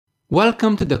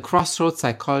Welcome to the Crossroads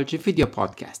Psychology video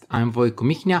podcast. I'm Vojko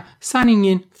Michnia, signing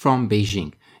in from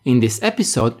Beijing. In this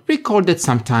episode, recorded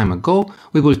some time ago,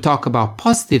 we will talk about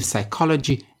positive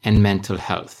psychology and mental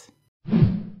health.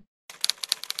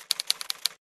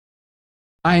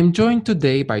 I am joined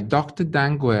today by Dr.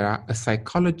 Dan Guerra, a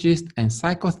psychologist and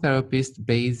psychotherapist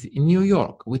based in New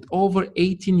York with over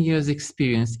 18 years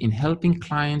experience in helping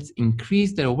clients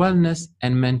increase their wellness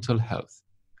and mental health.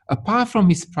 Apart from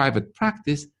his private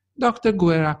practice, Dr.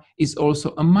 Guerra is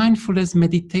also a mindfulness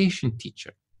meditation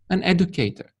teacher, an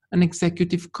educator, an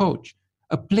executive coach,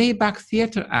 a playback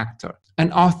theater actor,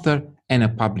 an author, and a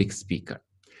public speaker.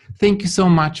 Thank you so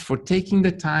much for taking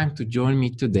the time to join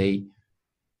me today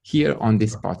here on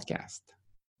this podcast.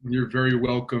 You're very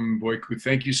welcome, Vojko.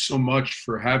 Thank you so much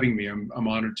for having me. I'm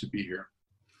honored to be here.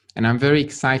 And I'm very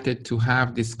excited to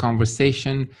have this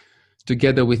conversation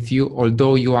together with you,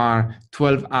 although you are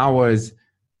 12 hours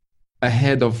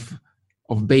ahead of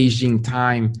Beijing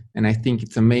time. And I think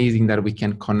it's amazing that we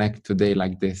can connect today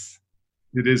like this.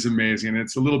 It is amazing.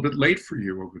 It's a little bit late for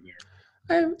you over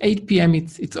there. 8 p.m.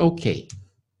 It's okay.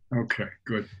 Okay,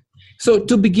 good. So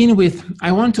to begin with,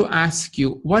 I want to ask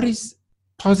you, what is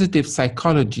positive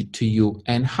psychology to you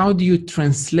and how do you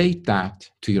translate that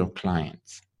to your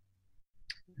clients?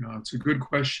 It's a good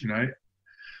question.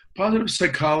 Positive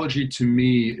psychology to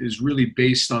me is really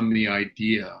based on the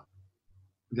idea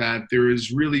that there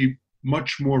is really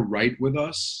much more right with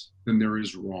us than there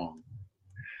is wrong.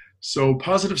 So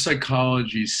positive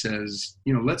psychology says,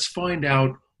 let's find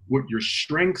out what your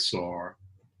strengths are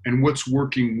and what's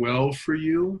working well for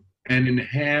you and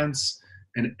enhance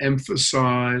and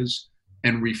emphasize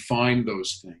and refine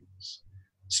those things.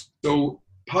 So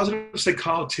positive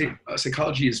psychology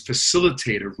is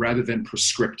facilitative rather than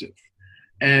prescriptive.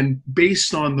 And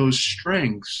based on those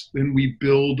strengths, then we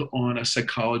build on a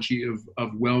psychology of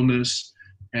wellness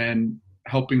and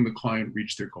helping the client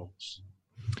reach their goals.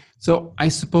 So I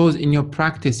suppose in your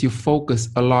practice, you focus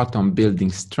a lot on building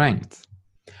strength.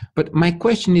 But my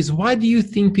question is, why do you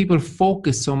think people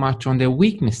focus so much on their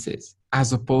weaknesses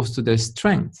as opposed to their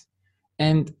strengths?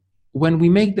 And when we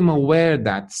make them aware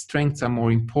that strengths are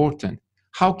more important,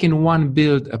 how can one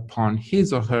build upon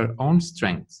his or her own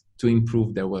strengths to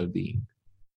improve their well-being?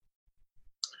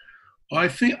 I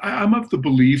think I'm of the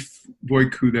belief,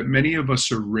 Vojko, that many of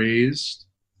us are raised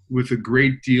with a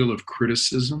great deal of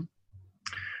criticism,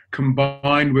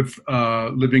 combined with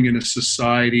living in a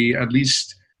society, at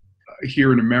least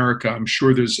here in America, I'm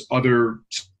sure there's other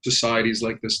societies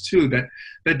like this too,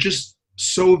 that just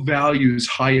so values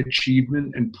high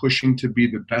achievement and pushing to be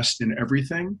the best in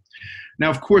everything.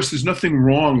 Now, of course, there's nothing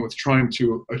wrong with trying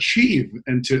to achieve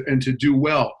and to do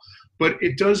well. But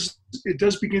it does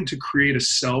begin to create a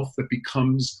self that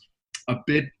becomes a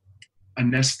bit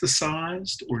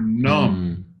anesthetized or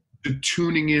numb to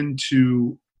tuning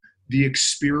into the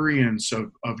experience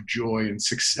of joy and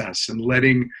success and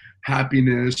letting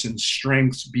happiness and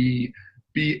strengths be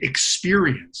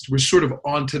experienced. We're sort of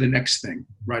on to the next thing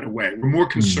right away. We're more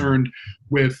concerned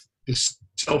with the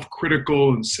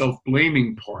self-critical and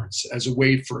self-blaming parts as a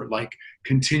way for like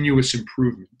continuous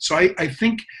improvement. So I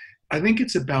think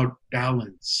it's about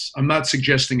balance. I'm not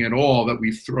suggesting at all that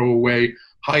we throw away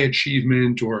high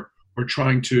achievement or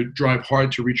trying to drive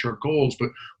hard to reach our goals, but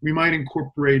we might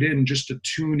incorporate in just a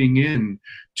tuning in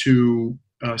to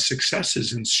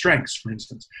successes and strengths, for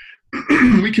instance.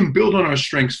 We can build on our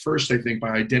strengths first, I think,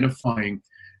 by identifying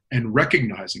and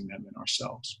recognizing them in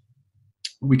ourselves.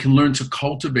 We can learn to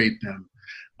cultivate them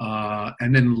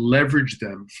and then leverage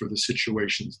them for the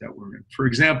situations that we're in. For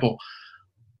example,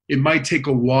 it might take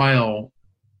a while,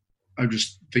 I'm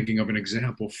just thinking of an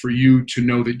example, for you to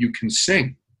know that you can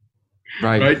sing.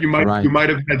 Right? You might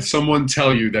have had someone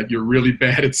tell you that you're really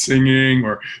bad at singing,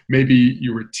 or maybe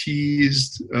you were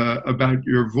teased about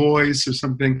your voice or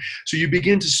something. So you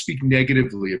begin to speak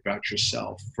negatively about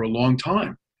yourself for a long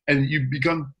time. And you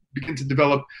begin to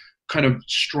develop kind of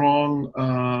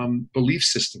strong belief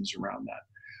systems around that.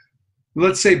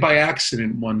 Let's say by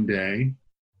accident one day,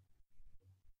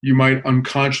 you might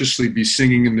unconsciously be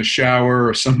singing in the shower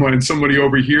or somebody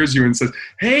overhears you and says,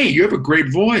 "Hey, you have a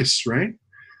great voice," right?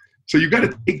 So you got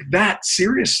to take that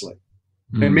seriously.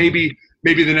 And maybe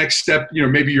the next step,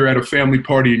 maybe you're at a family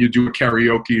party and you do a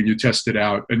karaoke and you test it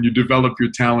out and you develop your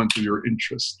talent or your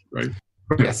interest, right?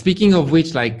 Yeah, speaking of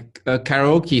which,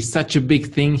 karaoke is such a big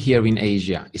thing here in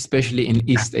Asia, especially in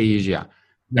East Asia.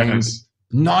 Yes. And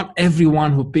not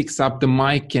everyone who picks up the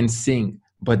mic can sing,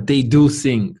 but they do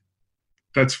sing.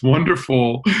 That's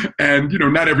wonderful. And,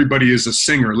 not everybody is a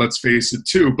singer, let's face it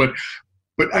too. But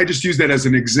I just use that as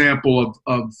an example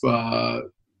of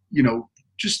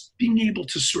just being able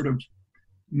to sort of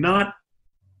not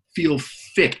feel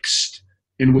fixed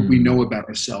in what we know about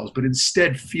ourselves, but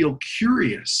instead feel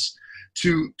curious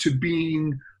to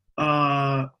being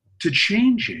to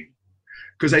changing.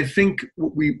 Because I think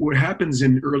what happens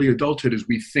in early adulthood is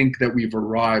we think that we've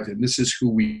arrived and this is who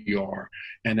we are,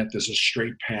 and that there's a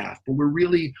straight path. But we're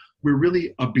really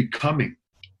a becoming.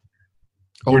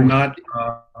 We're not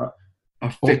a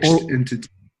fixed entity.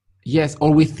 Yes,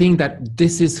 or we think that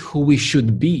this is who we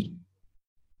should be.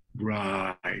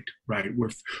 Right.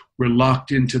 We're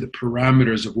locked into the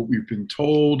parameters of what we've been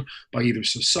told by either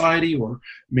society or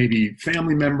maybe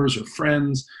family members or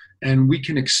friends, and we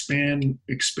can expand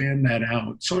that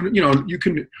out. So, you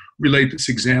can relate this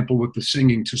example with the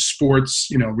singing to sports,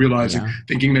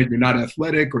 thinking that you're not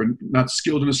athletic or not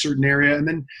skilled in a certain area, and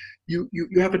then you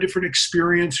have a different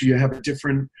experience, or you have a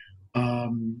different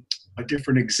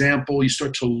example. You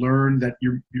start to learn that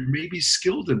you're maybe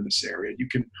skilled in this area. You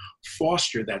can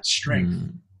foster that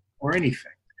strength or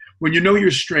anything. When you know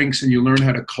your strengths and you learn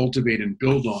how to cultivate and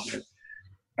build on it,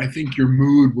 I think your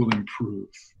mood will improve.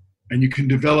 And you can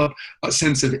develop a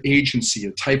sense of agency,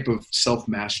 a type of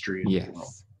self-mastery in the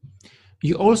world.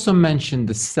 You also mentioned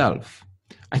the self.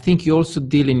 I think you also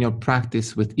deal in your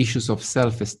practice with issues of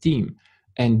self-esteem.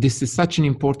 And this is such an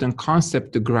important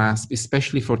concept to grasp,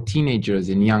 especially for teenagers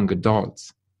and young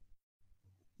adults.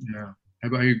 Yeah,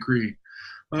 I agree.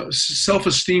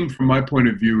 Self-esteem, from my point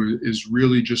of view, is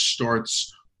really just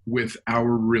starts with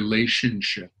our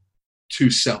relationship to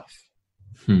self.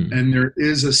 And there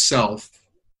is a self,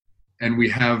 and we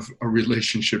have a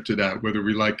relationship to that, whether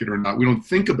we like it or not. We don't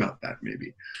think about that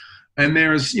maybe. And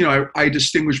there's, I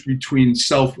distinguish between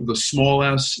self with a small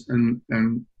s and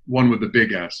one with a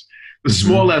big S. The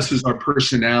small s is our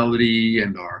personality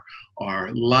and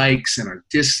our likes and our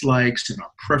dislikes and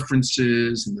our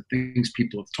preferences and the things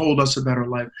people have told us about our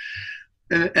life.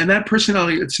 And that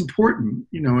personality, it's important.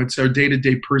 It's our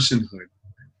day-to-day personhood.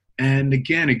 And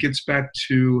again, it gets back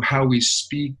to how we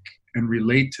speak and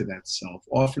relate to that self.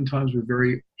 Oftentimes we're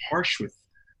very harsh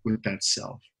with that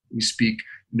self. We speak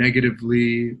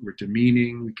negatively, we're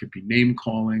demeaning, we could be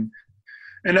name-calling.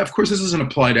 And of course, this doesn't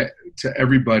apply to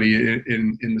everybody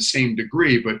in the same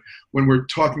degree, but when we're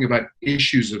talking about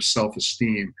issues of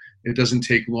self-esteem, it doesn't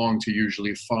take long to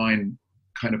usually find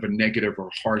kind of a negative or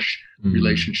harsh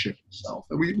relationship with self.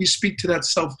 And we speak to that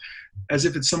self as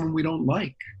if it's someone we don't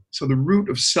like. So the root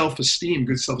of self-esteem,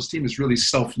 good self-esteem, is really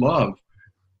self-love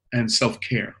and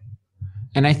self-care.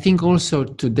 And I think also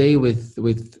today with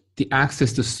the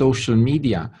access to social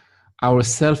media, our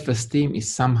self-esteem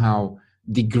is somehow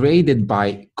degraded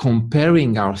by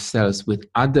comparing ourselves with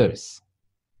others.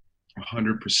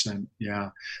 100%. Yeah.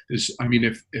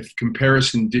 If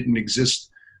comparison didn't exist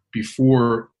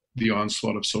before the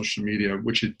onslaught of social media,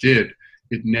 which it did,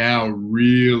 it now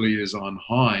really is on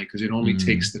high, because it only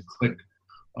takes the click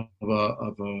of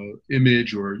a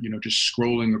image or just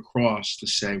scrolling across to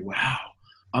say, wow,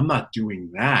 I'm not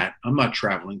doing that. I'm not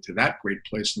traveling to that great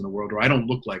place in the world, or I don't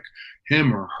look like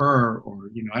him or her, or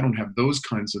I don't have those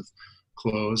kinds of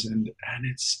clothes, and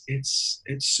it's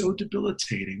so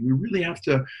debilitating. We really have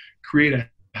to create a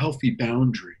healthy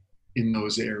boundary in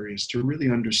those areas to really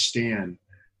understand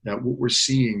that what we're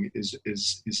seeing is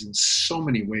in so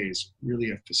many ways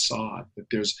really a facade, that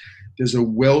there's a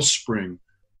wellspring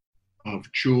of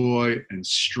joy and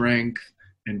strength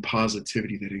and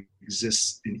positivity that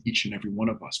exists in each and every one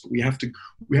of us. But we have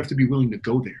to be willing to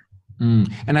go there.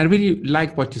 And I really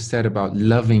like what you said about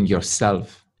loving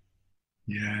yourself.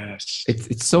 Yes.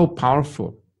 It's so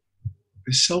powerful.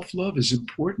 Self-love is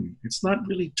important. It's not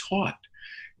really taught.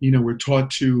 We're taught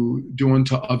to do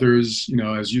unto others,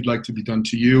 as you'd like to be done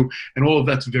to you. And all of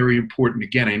that's very important.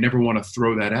 Again, I never want to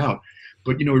throw that out.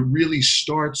 But, it really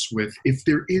starts with, if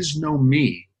there is no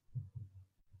me,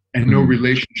 and no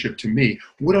relationship to me,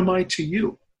 what am I to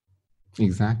you?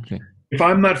 Exactly. If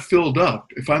I'm not filled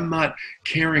up, if I'm not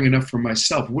caring enough for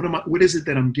myself, what is it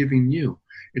that I'm giving you?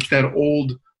 It's that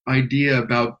old idea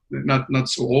about, not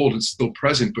so old, it's still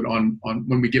present, but on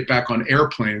when we get back on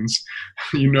airplanes,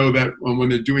 that when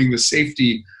they're doing the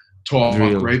safety talk,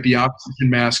 right, the oxygen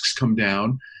masks come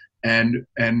down, and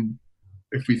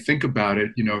if we think about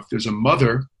it, if there's a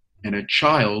mother and a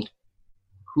child,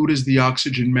 who does the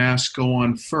oxygen mask go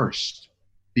on first?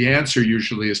 The answer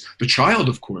usually is the child,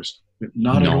 of course, but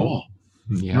not at all.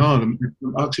 Yeah. No,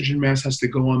 the oxygen mask has to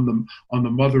go on the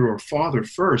mother or father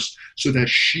first, so that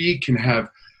she can have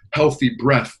healthy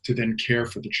breath to then care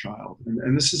for the child.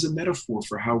 And this is a metaphor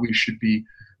for how we should be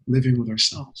living with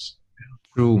ourselves.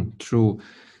 True, true.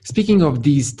 Speaking of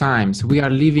these times, we are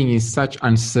living in such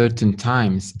uncertain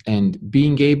times, and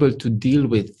being able to deal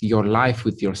with your life,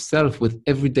 with yourself, with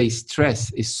everyday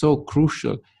stress is so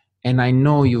crucial. And I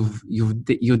know you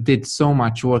did so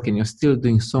much work, and you're still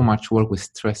doing so much work with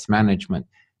stress management.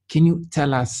 Can you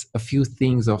tell us a few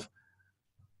things of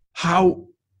how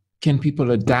can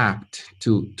people adapt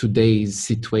to today's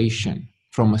situation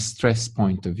from a stress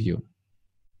point of view?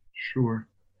 Sure.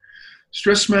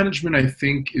 Stress management, I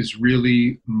think, is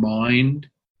really mind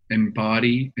and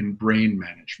body and brain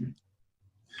management.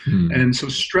 And so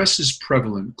stress is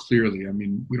prevalent, clearly. I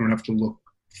mean, we don't have to look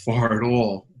far at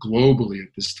all globally at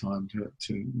this time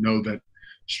to know that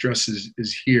stress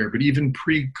is here. But even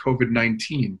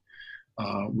pre-COVID-19,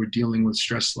 we're dealing with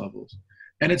stress levels.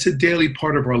 And it's a daily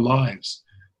part of our lives.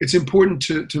 It's important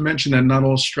to mention that not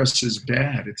all stress is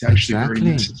bad. It's actually very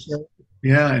necessary.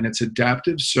 Yeah, and it's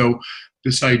adaptive. So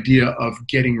this idea of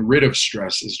getting rid of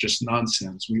stress is just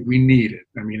nonsense. We need it.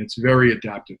 I mean, it's very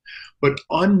adaptive. But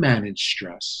unmanaged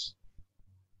stress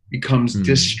becomes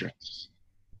distress,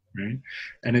 right?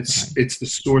 And it's the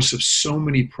source of so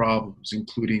many problems,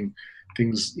 including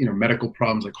things, medical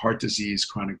problems like heart disease,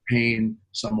 chronic pain,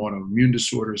 some autoimmune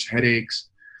disorders, headaches.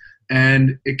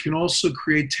 And it can also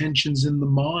create tensions in the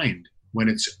mind when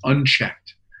it's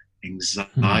unchecked,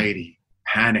 anxiety,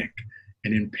 panic,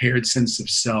 an impaired sense of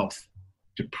self,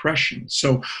 depression.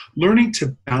 So learning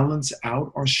to balance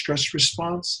out our stress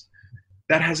response,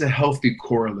 that has a healthy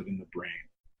correlate in the brain.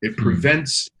 It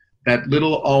prevents that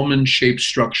little almond-shaped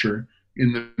structure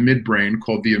in the midbrain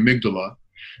called the amygdala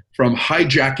from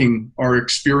hijacking our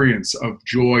experience of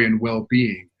joy and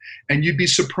well-being. And you'd be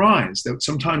surprised that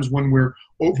sometimes when we're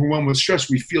overwhelmed with stress,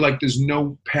 we feel like there's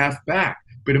no path back,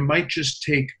 but it might just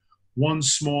take one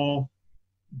small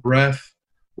breath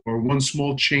or one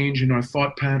small change in our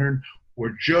thought pattern,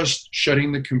 or just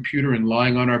shutting the computer and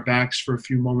lying on our backs for a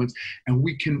few moments, and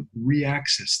we can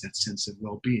re-access that sense of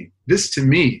well-being. This, to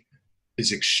me,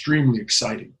 is extremely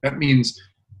exciting. That means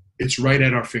it's right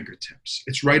at our fingertips.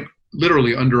 It's right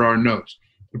literally under our nose,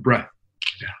 the breath.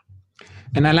 Yeah.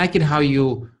 And I like it how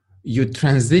you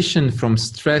transition from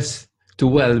stress to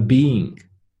well-being.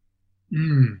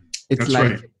 It's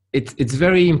like, right. It's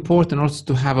very important also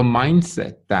to have a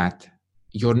mindset that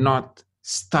you're not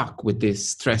stuck with this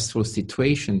stressful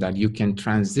situation, that you can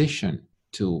transition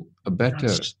to a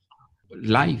better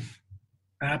life.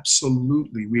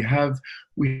 Absolutely. We have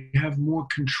more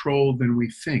control than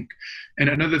we think. And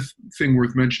another thing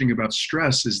worth mentioning about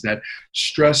stress is that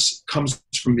stress comes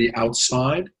from the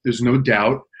outside. There's no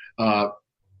doubt.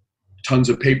 Tons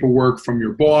of paperwork from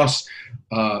your boss,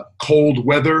 cold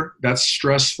weather, that's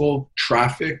stressful,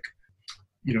 traffic,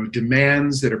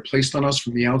 demands that are placed on us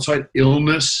from the outside,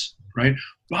 illness, right?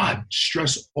 But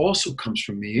stress also comes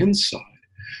from the inside.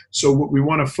 So what we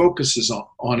want to focus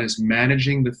on is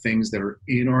managing the things that are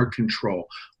in our control.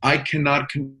 I cannot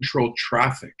control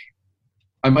traffic.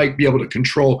 I might be able to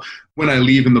control when I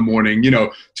leave in the morning,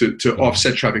 to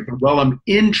offset traffic. But while I'm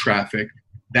in traffic,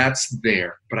 that's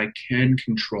there. But I can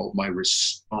control my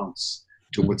response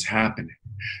to what's happening.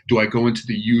 Do I go into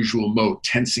the usual mode,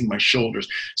 tensing my shoulders,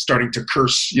 starting to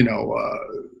curse,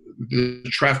 the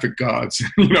traffic gods,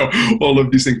 all of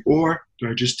these things? Or do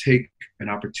I just take an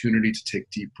opportunity to take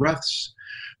deep breaths,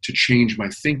 to change my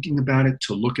thinking about it,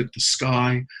 to look at the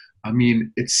sky? I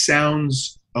mean, it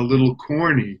sounds a little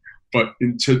corny, but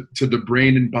to the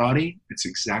brain and body, it's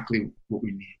exactly what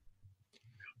we need.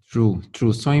 True.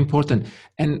 So important.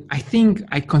 And I think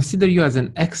I consider you as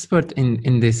an expert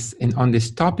on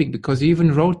this topic, because you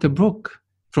even wrote a book,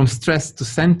 From Stress to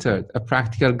Centered, a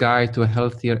practical guide to a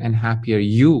healthier and happier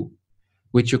you,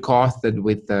 which you co-authored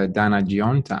with Dana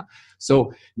Gionta.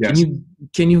 So yes.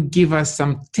 Can you give us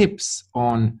some tips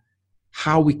on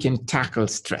how we can tackle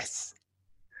stress?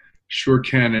 Sure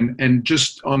can. And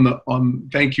just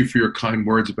thank you for your kind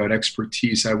words about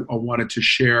expertise. I wanted to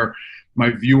share my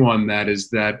view on that is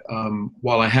that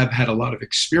while I have had a lot of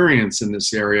experience in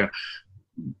this area,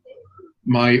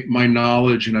 my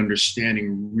knowledge and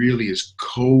understanding really is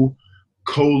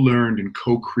co-learned and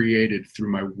co-created through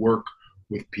my work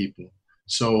with people.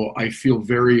 So I feel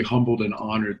very humbled and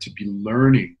honored to be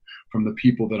learning from the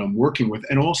people that I'm working with,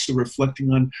 and also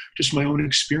reflecting on just my own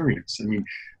experience. I mean,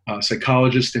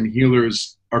 psychologists and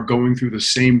healers are going through the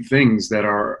same things that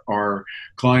our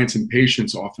clients and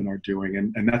patients often are doing,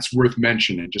 and that's worth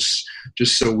mentioning, just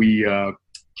so we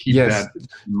keep that in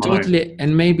mind. Totally.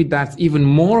 And maybe that's even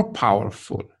more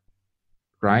powerful,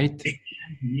 right?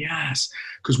 Yes.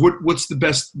 Because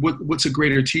what's a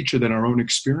greater teacher than our own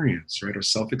experience, right? Our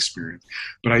self-experience.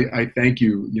 But I thank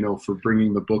you, for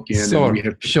bringing the book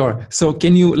in. Sure. So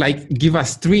can you give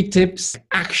us 3 tips,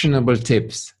 actionable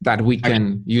tips that we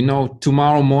can,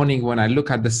 tomorrow morning when I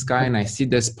look at the sky and I see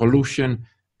there's pollution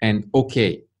and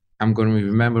okay, I'm going to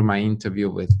remember my interview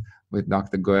with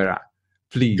Dr. Guerra.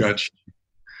 Please. Gotcha.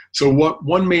 So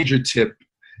one major tip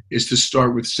is to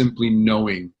start with simply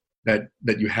knowing that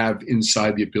you have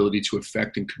inside the ability to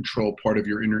affect and control part of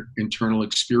your internal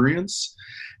experience,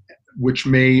 which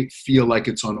may feel like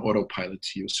it's on autopilot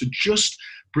to you. So just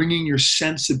bringing your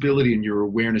sensibility and your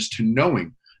awareness to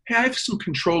knowing, hey, I have some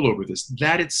control over this.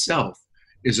 That itself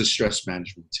is a stress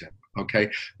management tip,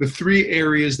 okay? The 3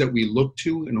 areas that we look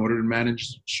to in order to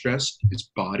manage stress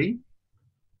is body,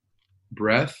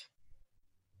 breath,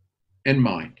 and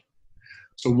mind.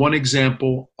 So one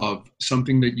example of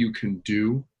something that you can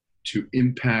do to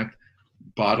impact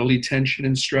bodily tension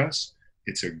and stress,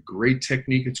 it's a great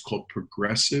technique. It's called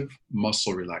progressive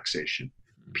muscle relaxation,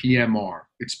 PMR.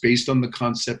 It's based on the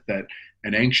concept that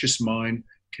an anxious mind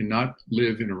cannot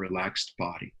live in a relaxed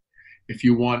body. If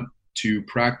you want to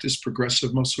practice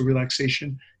progressive muscle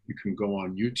relaxation, you can go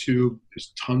on YouTube.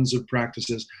 There's tons of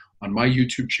practices. On my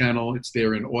YouTube channel, it's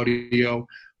there in audio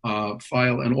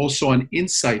file, and also on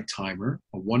Insight Timer,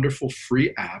 a wonderful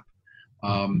free app.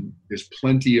 There's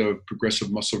plenty of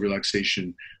progressive muscle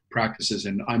relaxation practices,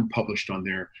 and I'm published on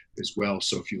there as well.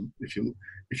 So if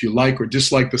you like or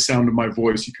dislike the sound of my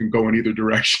voice, you can go in either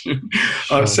direction.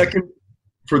 Sure. Second,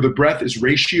 for the breath, is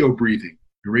ratio breathing.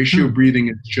 Ratio breathing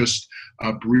is just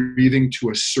breathing to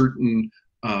a certain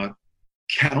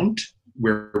count,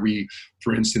 where we,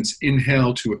 for instance,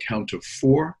 inhale to a count of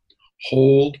 4,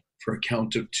 hold for a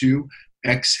count of 2,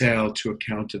 exhale to a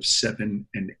count of 7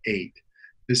 and 8.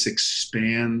 This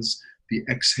expands the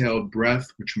exhaled breath,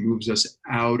 which moves us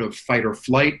out of fight or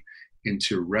flight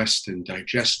into rest and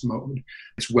digest mode.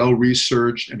 It's well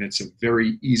researched, and it's a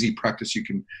very easy practice you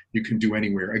can do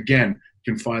anywhere. Again,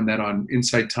 you can find that on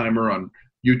Insight Timer, on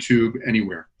YouTube,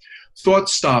 anywhere. Thought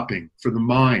stopping for the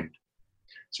mind.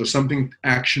 So something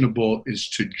actionable is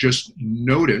to just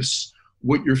notice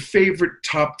what your favorite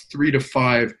top 3 to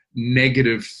 5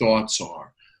 negative thoughts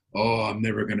are. Oh, I'm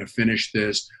never going to finish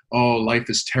this. Oh, life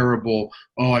is terrible.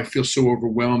 Oh, I feel so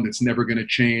overwhelmed. It's never going to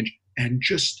change. And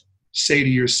just say to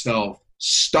yourself,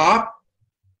 stop.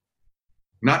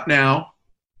 Not now.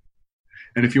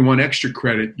 And if you want extra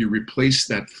credit, you replace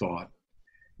that thought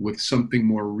with something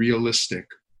more realistic,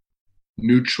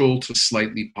 neutral to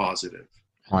slightly positive.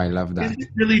 Oh, I love that. Is it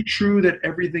really true that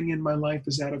everything in my life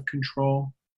is out of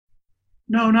control?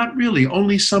 No, not really.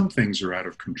 Only some things are out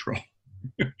of control.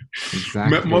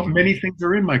 Exactly. Many things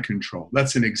are in my control.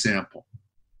 That's an example.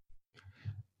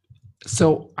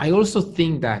 So I also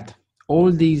think that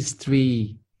all these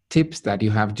 3 tips that you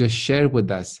have just shared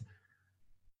with us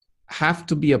have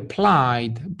to be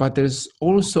applied, but there's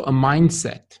also a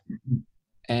mindset.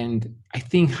 And I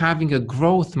think having a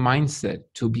growth mindset,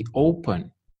 to be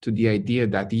open to the idea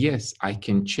that, yes, I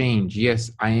can change.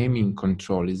 Yes, I am in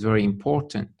control, is very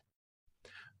important.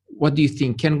 What do you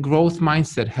think? Can growth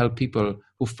mindset help people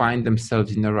who find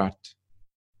themselves in a rut?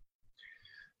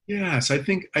 Yes, I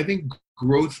think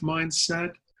growth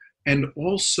mindset, and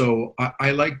also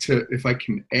I like to, if I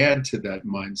can add to that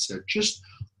mindset, just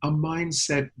a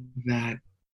mindset that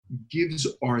gives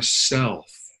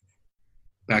ourself,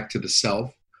 back to the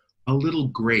self, a little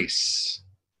grace,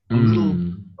 a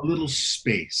little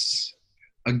space.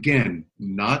 Again,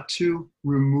 not to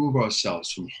remove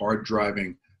ourselves from hard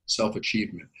driving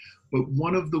self-achievement, but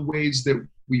one of the ways that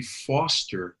we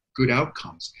foster good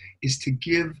outcomes is to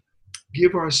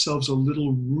give ourselves a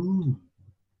little room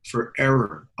for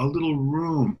error, a little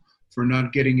room for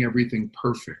not getting everything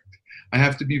perfect. I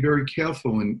have to be very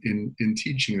careful in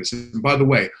teaching this. And by the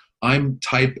way, I'm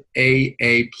type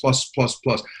A+++.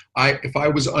 If I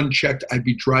was unchecked, I'd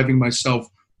be driving myself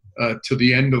to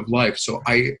the end of life. So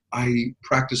I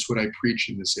practice what I preach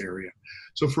in this area.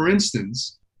 So for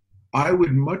instance, I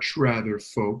would much rather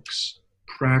folks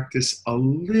practice a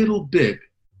little bit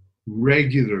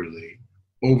regularly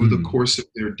over the course of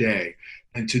their day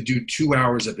and to do 2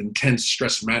 hours of intense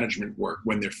stress management work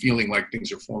when they're feeling like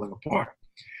things are falling apart.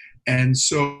 And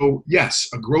so, yes,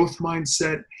 a growth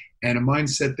mindset, and a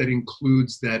mindset that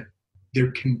includes that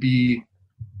there can be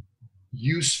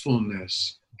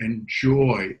usefulness and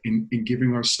joy in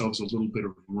giving ourselves a little bit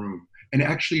of room and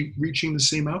actually reaching the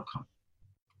same outcome.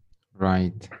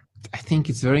 Right. I think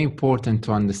it's very important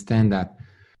to understand that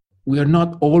we are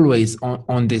not always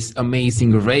on this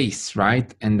amazing race,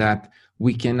 right? And that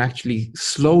we can actually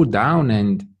slow down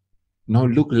and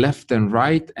look left and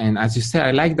right. And as you said,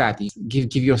 I like that.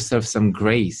 Give yourself some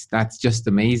grace. That's just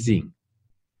amazing.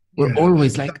 We're Yeah.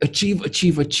 always like achieve,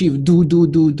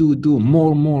 do,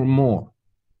 more.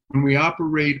 When we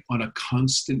operate on a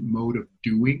constant mode of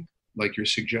doing, like you're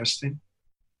suggesting,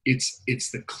 it's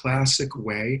the classic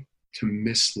way to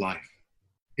miss life.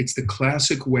 It's the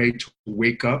classic way to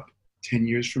wake up 10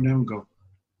 years from now and go,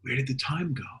 where did the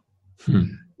time go?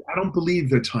 I don't believe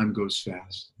that time goes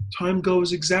fast. Time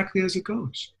goes exactly as it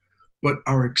goes. But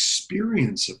our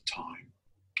experience of time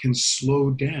can slow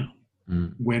down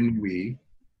when we,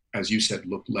 as you said,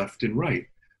 look left and right,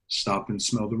 stop and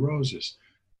smell the roses.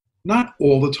 Not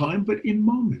all the time, but in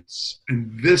moments.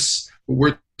 And what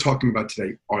we're talking about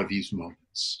today are these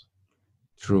moments.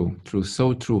 True,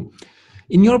 so true.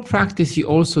 In your practice, you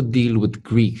also deal with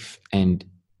grief, and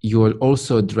you will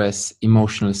also address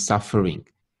emotional suffering.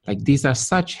 Like, these are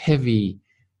such heavy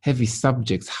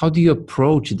subjects. How do you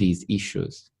approach these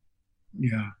issues?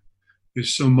 Yeah,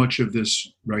 there's so much of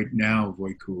this right now,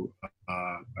 Voiku,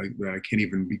 that I can't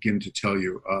even begin to tell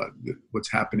you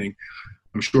what's happening.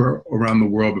 I'm sure around the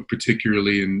world, but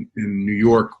particularly in New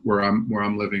York, where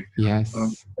I'm living. Yes.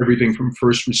 Everything from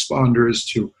first responders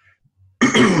to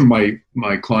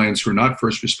my clients who are not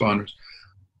first responders.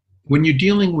 When you're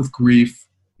dealing with grief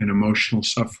and emotional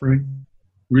suffering,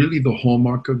 really the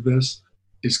hallmark of this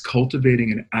is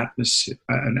cultivating an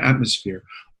atmosphere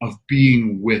of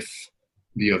being with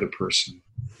the other person.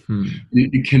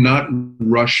 You cannot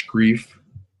rush grief,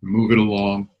 move it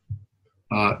along.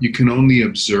 You can only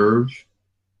observe,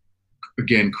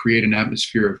 again, create an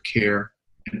atmosphere of care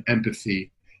and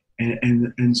empathy,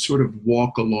 and sort of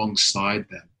walk alongside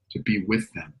them, to be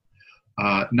with them.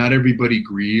 Not everybody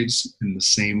grieves in the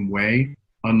same way.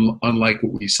 Unlike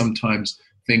what we sometimes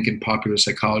think in popular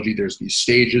psychology, there's these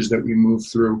stages that we move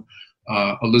through.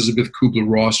 Elizabeth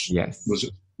Kubler-Ross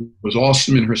was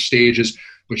awesome in her stages,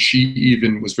 but she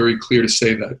even was very clear to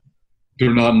say that they're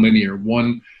nonlinear.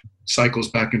 One cycles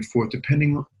back and forth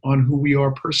depending on who we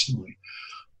are personally.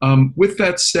 With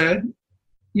that said,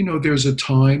 there's a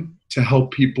time to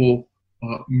help people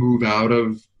move out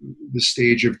of the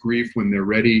stage of grief when they're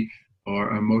ready,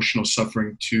 or emotional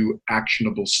suffering, to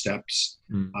actionable steps.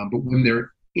 But when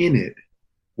they're in it,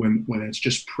 when it's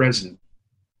just present,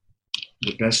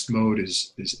 the best mode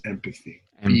is empathy.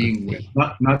 Being with,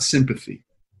 not sympathy.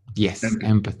 Yes,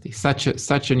 empathy.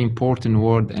 Such an important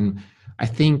word, and I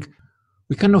think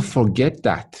we kind of forget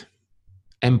that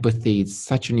empathy is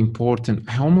such an important,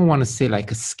 I almost want to say,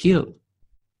 like a skill.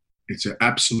 It's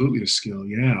absolutely a skill,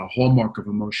 yeah, a hallmark of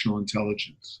emotional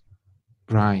intelligence.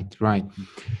 Right.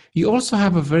 You also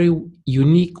have a very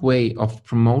unique way of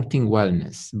promoting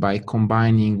wellness by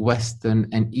combining Western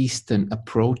and Eastern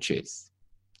approaches.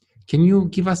 Can you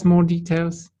give us more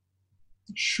details?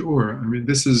 Sure. I mean,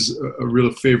 this is a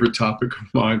real favorite topic of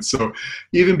mine. So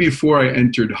even before I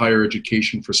entered higher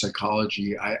education for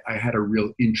psychology, I had a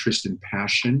real interest and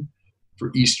passion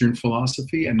for Eastern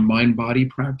philosophy and mind-body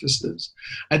practices.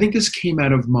 I think this came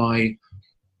out of my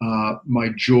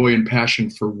joy and passion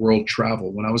for world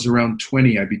travel. When I was around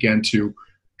 20, I began to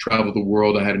travel the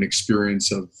world. I had an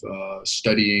experience of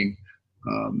studying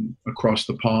across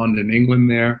the pond in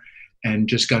England there, and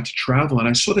just got to travel. And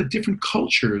I saw that different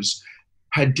cultures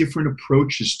had different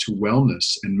approaches to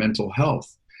wellness and mental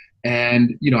health.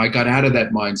 And, I got out of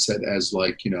that mindset as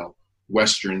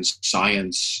Western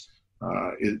science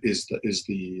is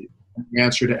the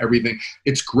answer to everything.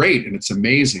 It's great and it's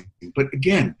amazing. But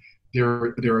again,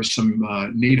 there are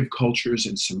some native cultures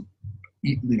and some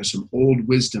old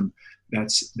wisdom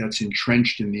that's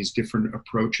entrenched in these different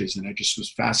approaches, and I just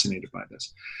was fascinated by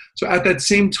this. So at that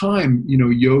same time,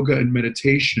 yoga and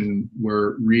meditation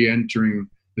were re-entering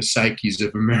the psyches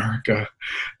of America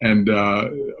and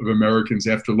of Americans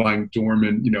after lying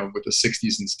dormant, with the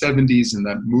 60s and 70s and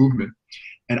that movement.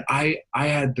 And I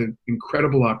had the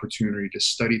incredible opportunity to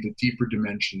study the deeper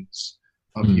dimensions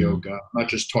of yoga, not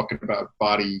just talking about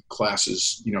body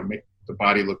classes, make the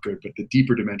body look good, but the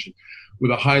deeper dimension,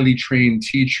 with a highly trained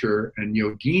teacher and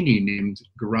yogini named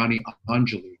Guerra,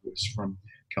 who was from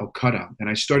Calcutta. And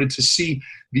I started to see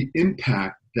the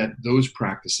impact that those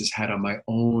practices had on my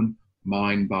own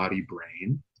mind, body,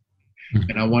 brain.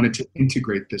 And I wanted to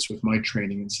integrate this with my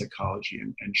training in psychology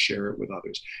and share it with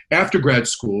others. After grad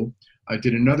school, I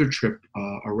did another trip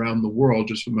around the world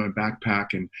just with my backpack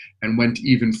and went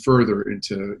even further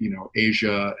into,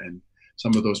 Asia and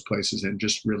some of those places, and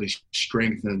just really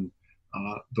strengthened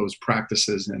those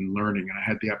practices and learning. And I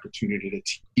had the opportunity to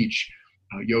teach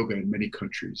yoga in many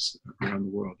countries around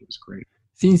the world. It was great.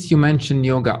 since you mentioned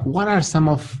yoga, what are some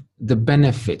of the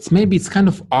benefits? Maybe it's kind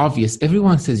of obvious.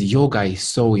 Everyone says yoga is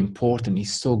so important,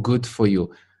 it's so good for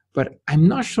you. But I'm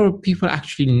not sure people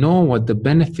actually know what the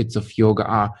benefits of yoga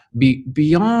are.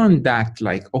 Beyond that,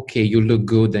 like, okay, you look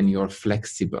good and you're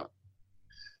flexible.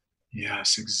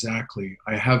 Yes, exactly.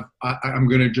 I'm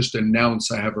going to just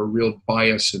announce I have a real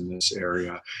bias in this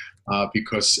area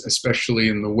because, especially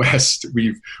in the West,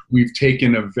 we've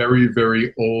taken a very,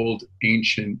 very old,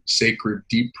 ancient, sacred,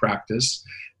 deep practice,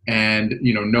 and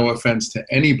no offense to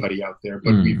anybody out there,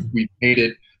 but we've made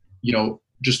it,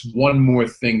 just one more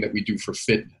thing that we do for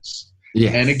fitness.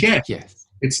 Yes. And again, yes.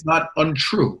 It's not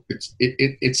untrue.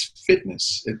 It's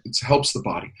fitness. It helps the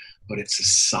body, but it's a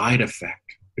side effect.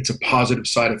 It's a positive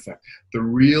side effect. The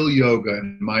real yoga,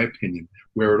 in my opinion,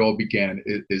 where it all began,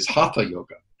 is hatha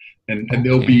yoga. And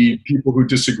there'll be people who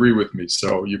disagree with me,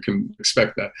 so you can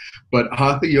expect that. But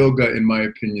hatha yoga, in my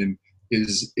opinion,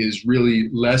 is really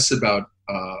less about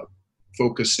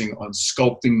focusing on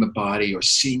sculpting the body or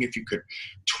seeing if you could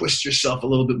twist yourself a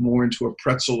little bit more into a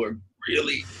pretzel or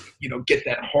really, get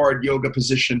that hard yoga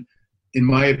position. In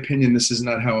my opinion, this is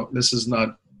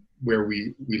not where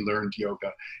we learned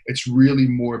yoga. It's really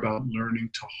more about learning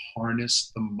to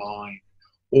harness the mind.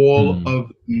 All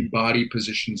of the body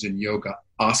positions in yoga,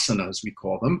 asanas we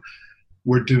call them,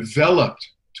 were developed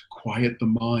to quiet the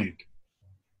mind,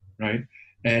 right?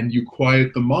 And you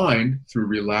quiet the mind through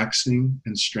relaxing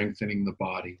and strengthening the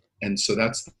body. And so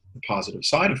that's the positive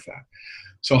side effect.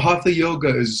 So hatha yoga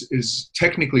is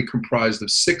technically comprised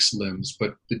of 6 limbs,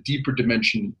 but the deeper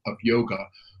dimension of yoga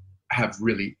have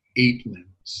really 8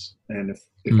 limbs. And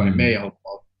if I may, I'll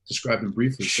describe them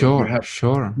briefly. Sure,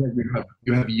 so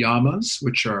you have yamas,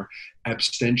 which are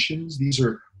abstentions. These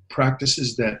are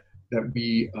practices that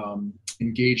we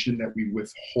engage in, that we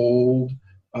withhold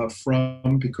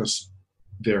from because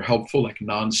they're helpful, like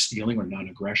non-stealing or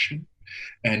non-aggression.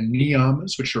 And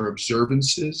niyamas, which are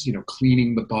observances,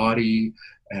 cleaning the body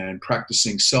and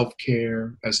practicing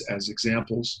self-care as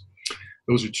examples.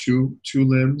 Those are two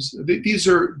limbs.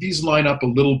 These line up a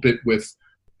little bit with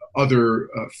other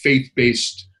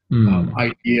faith-based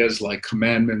ideas like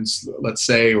commandments, let's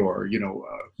say, or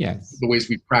the ways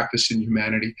we practice in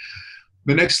humanity.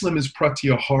 The next limb is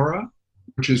pratyahara,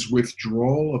 which is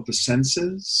withdrawal of the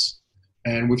senses.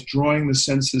 And withdrawing the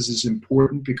senses is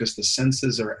important because the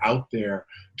senses are out there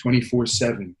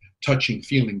 24/7, touching,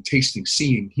 feeling, tasting,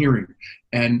 seeing, hearing.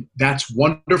 And that's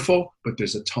wonderful, but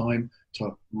there's a time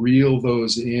to reel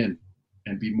those in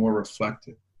and be more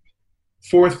reflective.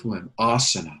 4th limb,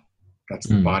 asana. That's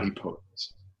the body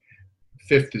pose.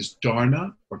 5th is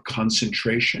dharana, or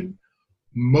concentration.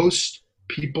 Most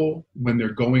people, when they're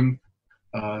going,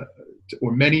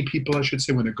 or many people, I should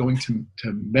say, when they're going to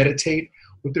meditate,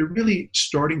 what they're really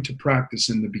starting to practice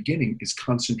in the beginning is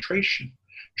concentration,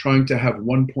 trying to have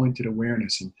one-pointed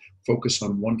awareness and focus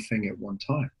on one thing at one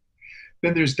time.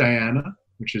 Then there's dhyana,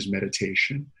 which is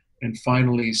meditation. And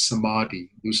finally, samadhi,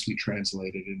 loosely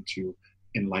translated into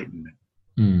enlightenment.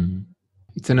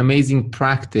 It's an amazing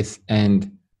practice.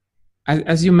 And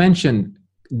as you mentioned,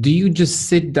 do you just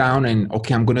sit down and,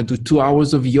 okay, I'm going to do 2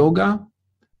 hours of yoga?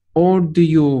 Or do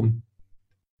you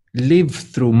live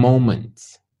through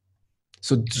moments?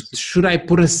 So should I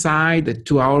put aside a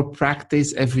 2-hour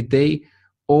practice every day,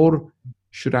 or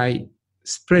should I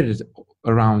spread it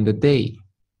around the day?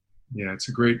 Yeah, it's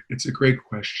a great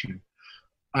question.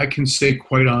 I can say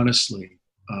quite honestly,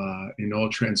 in all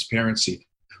transparency,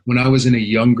 when I was in a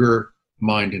younger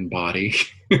mind and body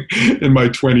in my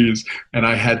 20s, and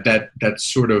I had that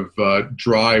sort of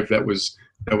drive that was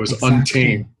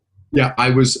untamed. Yeah, I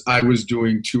was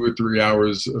doing 2 or 3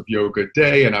 hours of yoga a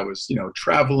day, and I was,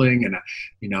 traveling, and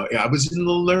I was in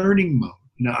the learning mode.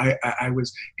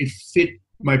 It fit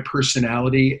my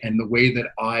personality and the way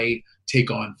that I take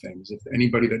on things. If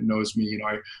anybody that knows me,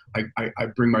 I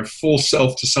bring my full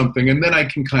self to something, and then I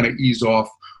can kind of ease off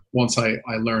once I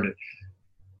learn it.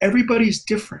 Everybody's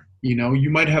different. You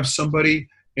might have somebody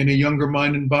in a younger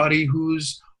mind and body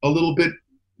who's a little bit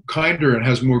kinder and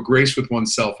has more grace with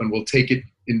oneself and will take it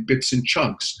in bits and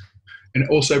chunks. And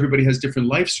also everybody has different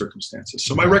life circumstances.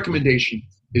 So my recommendation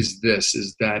is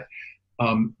that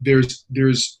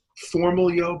there's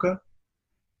formal yoga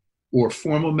or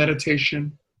formal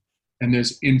meditation, and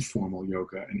there's informal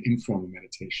yoga and informal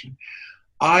meditation.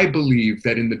 I believe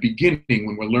that in the beginning,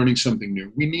 when we're learning something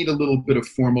new, we need a little bit of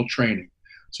formal training.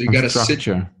 So you got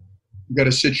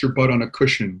to sit your butt on a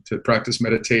cushion to practice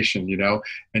meditation,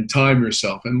 and time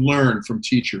yourself and learn from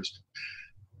teachers.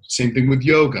 Same thing with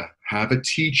yoga. Have a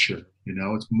teacher.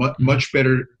 It's much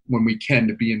better when we can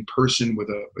to be in person with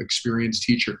an experienced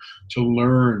teacher to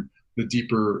learn the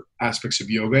deeper aspects of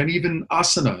yoga and even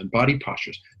asana and body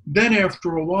postures. Then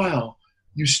after a while,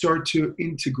 you start to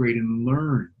integrate and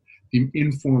learn the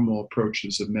informal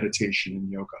approaches of meditation and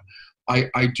yoga.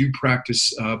 I do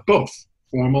practice both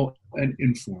formal and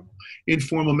informal.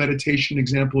 Informal meditation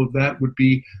example of that would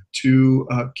be to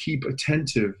keep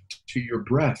attentive to your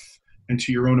breath and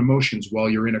to your own emotions while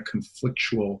you're in a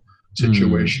conflictual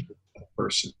situation with that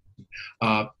person.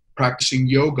 Practicing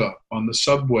yoga on the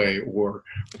subway or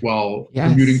while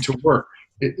commuting to work.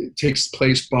 It takes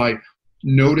place by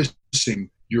noticing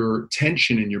your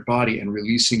tension in your body and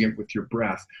releasing it with your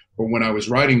breath. Or when I was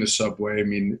riding the subway, I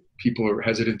mean, people are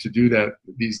hesitant to do that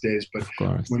these days, but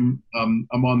when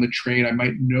I'm on the train, I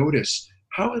might notice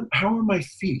how are my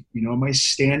feet? You know, am I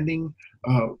standing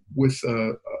with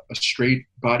a straight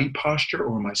body posture,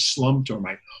 or am I slumped, or am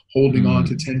I holding on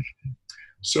to tension?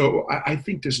 So I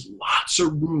think there's lots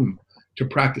of room to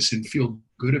practice and feel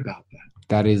good about that.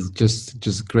 That is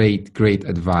just great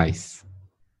advice.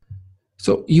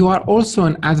 So you are also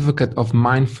an advocate of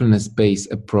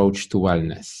mindfulness-based approach to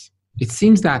wellness. It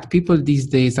seems that people these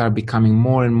days are becoming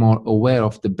more and more aware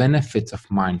of the benefits of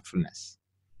mindfulness.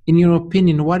 In your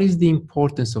opinion, what is the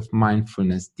importance of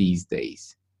mindfulness these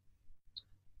days?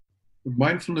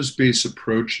 Mindfulness-based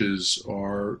approaches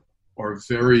are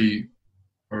very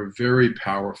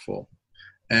powerful.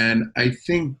 And I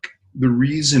think the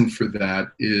reason for that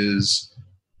is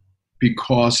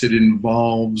because it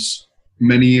involves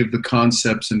many of the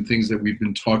concepts and things that we've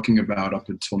been talking about up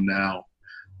until now.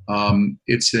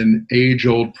 It's an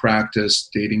age-old practice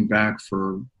dating back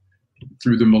through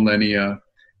the millennia.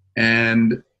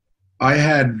 And I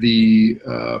had the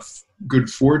good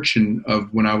fortune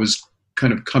of, when I was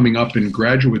kind of coming up in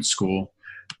graduate school,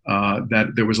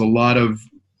 that there was a lot of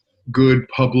good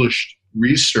published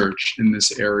research in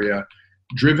this area,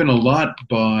 driven a lot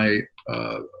by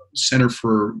Center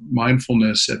for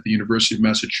Mindfulness at the University of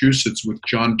Massachusetts with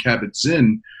John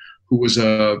Kabat-Zinn, who was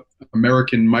an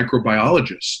American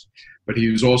microbiologist, but he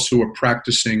was also a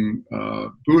practicing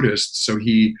Buddhist. So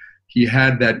he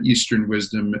had that Eastern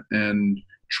wisdom and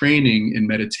training in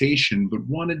meditation, but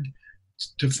wanted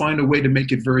to find a way to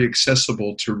make it very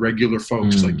accessible to regular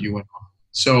folks like you and I.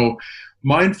 So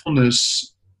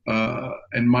mindfulness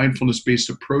and mindfulness-based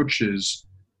approaches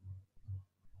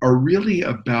are really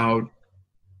about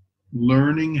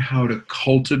learning how to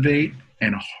cultivate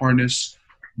and harness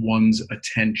one's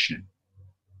attention.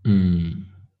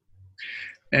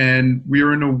 And we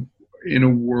are in a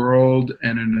world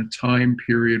and in a time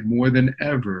period more than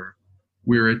ever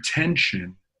where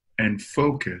attention and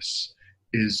focus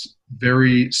is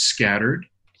very scattered.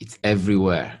 It's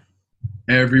everywhere,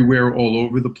 all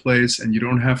over the place, and you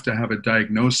don't have to have a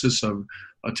diagnosis of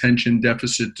attention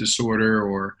deficit disorder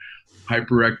or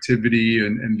hyperactivity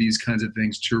and these kinds of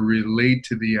things to relate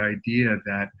to the idea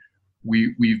that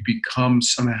we've become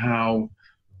somehow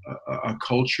a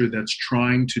culture that's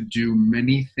trying to do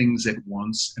many things at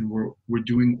once, and we're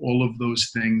doing all of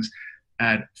those things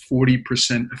at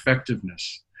 40%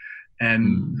 effectiveness.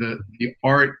 And the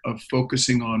art of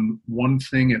focusing on one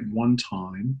thing at one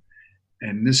time,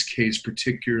 in this case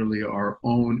particularly our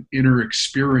own inner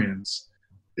experience,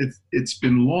 it's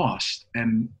been lost.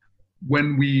 And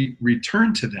when we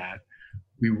return to that,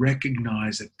 we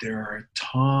recognize that there are a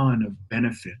ton of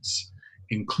benefits,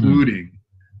 including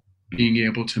being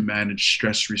able to manage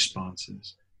stress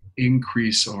responses,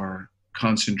 increase our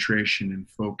concentration and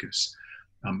focus,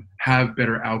 have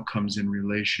better outcomes in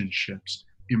relationships,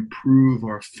 improve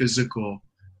our physical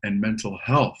and mental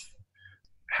health,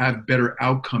 have better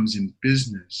outcomes in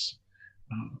business,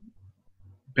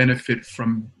 benefit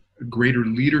from greater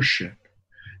leadership.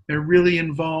 It really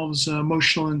involves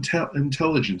emotional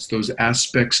intelligence, those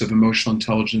aspects of emotional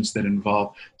intelligence that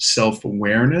involve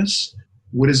self-awareness.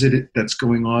 What is it that's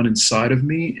going on inside of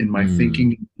me in my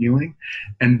thinking and feeling?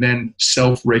 And then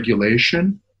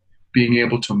self-regulation, being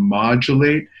able to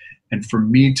modulate, and for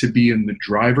me to be in the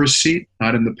driver's seat,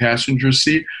 not in the passenger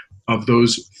seat, of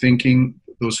those thinking,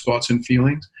 those thoughts and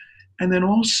feelings. And then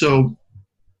also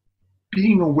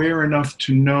being aware enough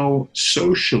to know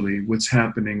socially what's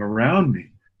happening around me,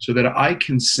 so that I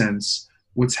can sense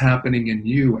what's happening in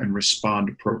you and respond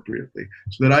appropriately,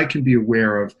 so that I can be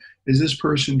aware of, is this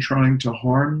person trying to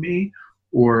harm me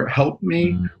or help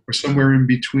me or somewhere in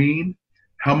between?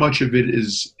 How much of it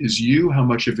is you? How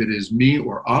much of it is me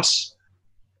or us?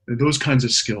 And those kinds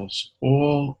of skills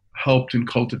all helped and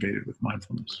cultivated with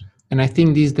mindfulness. And I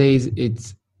think these days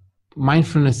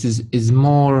mindfulness is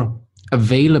more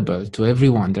available to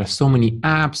everyone. There are so many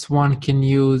apps one can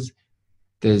use.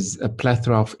 There's a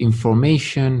plethora of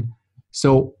information.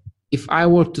 So if I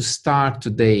were to start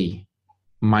today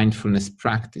mindfulness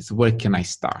practice? Where can I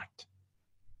start?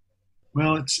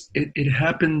 Well, it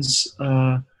happens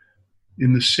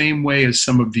in the same way as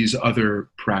some of these other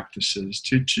practices,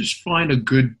 to just find a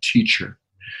good teacher.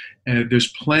 And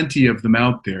there's plenty of them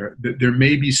out there. There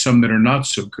may be some that are not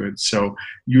so good. So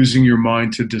using your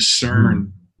mind to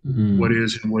discern what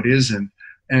is and what isn't.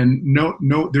 And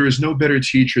there is no better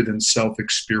teacher than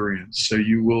self-experience. So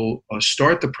you will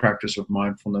start the practice of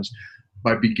mindfulness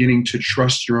by beginning to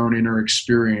trust your own inner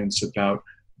experience about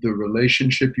the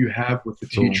relationship you have with the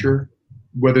teacher,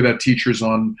 whether that teacher's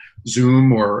on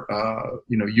Zoom or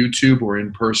YouTube or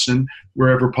in person.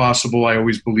 Wherever possible, I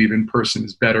always believe in person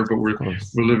is better, but we're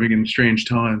living in strange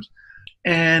times.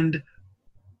 And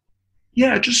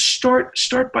yeah, just start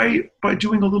by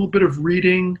doing a little bit of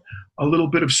reading, a little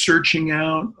bit of searching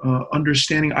out,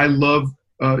 understanding. I love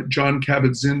John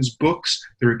Kabat-Zinn's books.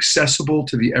 They're accessible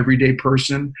to the everyday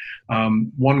person.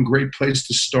 One great place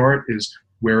to start is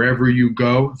Wherever You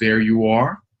Go, There You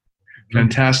Are.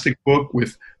 Fantastic book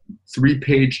with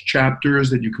 3-page chapters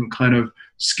that you can kind of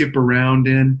skip around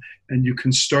in, and you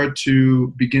can start to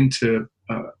begin to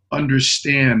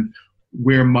understand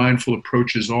where mindful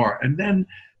approaches are. And then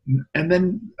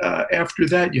after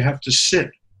that, you have to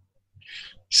sit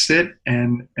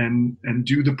and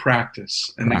do the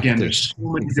practice. And again, there's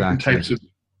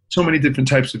so many different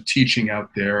types of teaching out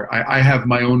there. I have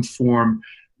my own form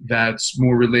that's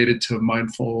more related to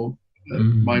mindful-based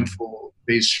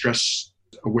stress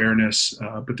awareness,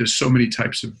 but there's so many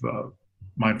types of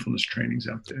mindfulness trainings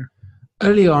out there.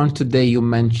 Earlier on today, you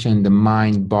mentioned the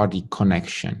mind-body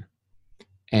connection.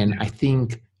 And I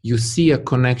think you see a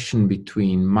connection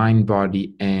between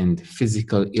mind-body and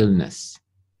physical illness.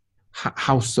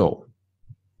 How so?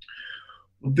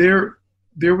 There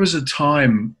was a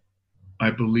time, I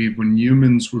believe, when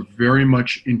humans were very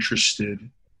much interested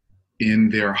in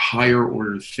their higher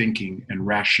order thinking and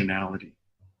rationality.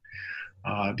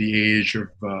 The age of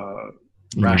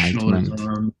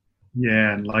rationalism,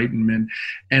 enlightenment.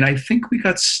 And I think we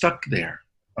got stuck there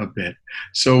a bit.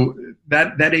 So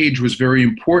that age was very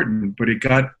important, but we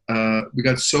got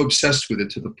so obsessed with it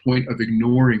to the point of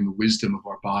ignoring the wisdom of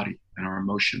our body and our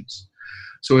emotions.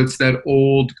 So it's that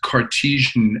old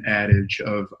Cartesian adage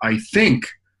of, I think,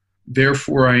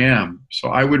 therefore I am. So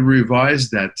I would revise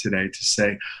that today to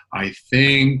say, I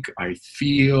think, I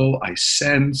feel, I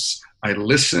sense, I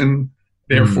listen,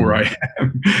 therefore I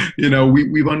am.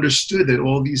 We've understood that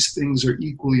all these things are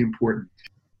equally important.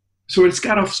 So it's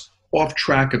got us off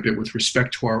track a bit with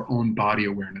respect to our own body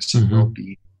awareness and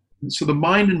well-being. So the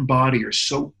mind and body are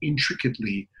so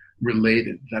intricately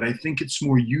related that I think it's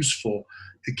more useful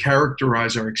to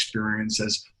characterize our experience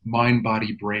as mind,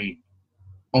 body, brain,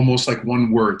 almost like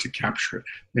one word to capture it.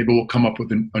 Maybe we'll come up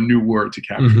with a new word to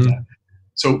capture that.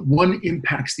 So one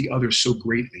impacts the other so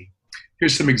greatly.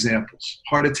 Here's some examples.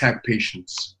 Heart attack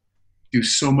patients do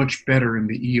so much better in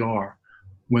the ER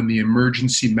when the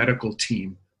emergency medical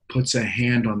team puts a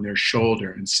hand on their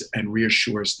shoulder and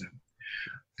reassures them.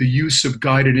 The use of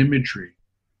guided imagery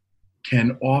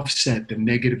can offset the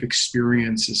negative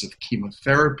experiences of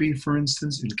chemotherapy, for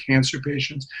instance, in cancer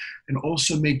patients, and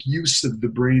also make use of the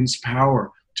brain's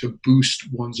power to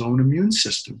boost one's own immune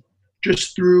system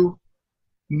just through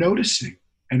noticing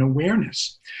and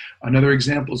awareness. Another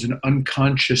example is an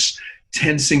unconscious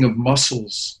tensing of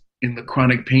muscles in the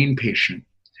chronic pain patient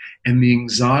and the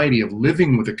anxiety of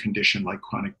living with a condition like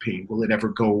chronic pain. Will it ever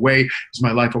go away? Is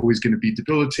my life always going to be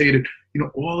debilitated?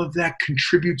 All of that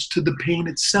contributes to the pain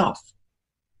itself.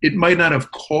 It might not have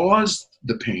caused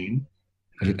the pain,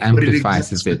 but it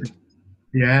amplifies it.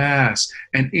 Yes,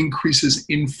 and increases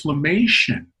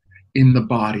inflammation in the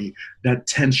body, that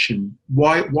tension.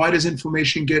 Why does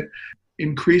inflammation get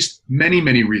increased?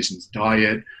 Many reasons.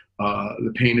 Diet,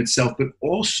 the pain itself, but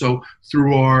also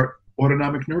through our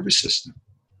autonomic nervous system.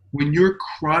 When you're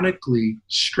chronically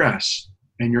stressed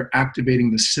and you're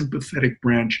activating the sympathetic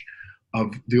branch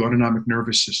of the autonomic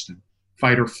nervous system,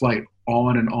 fight or flight,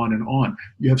 on and on and on,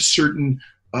 you have certain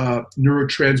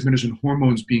neurotransmitters and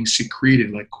hormones being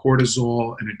secreted like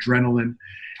cortisol and adrenaline.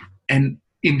 And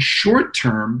in short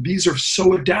term, these are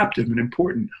so adaptive and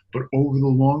important, but over the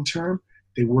long term,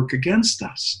 they work against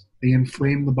us. They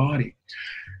inflame the body.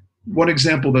 One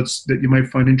example that you might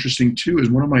find interesting too is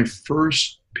one of my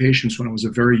first patients when I was a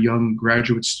very young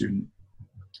graduate student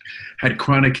had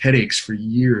chronic headaches for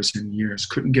years and years,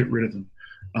 couldn't get rid of them.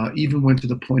 Even went to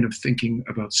the point of thinking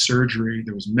about surgery.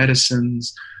 There was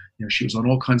medicines. She was on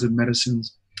all kinds of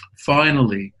medicines.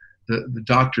 Finally, the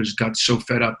doctors got so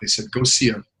fed up. They said, go see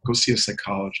a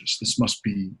psychologist. This must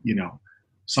be,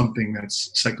 something that's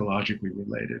psychologically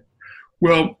related.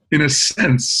 Well, in a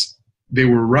sense, they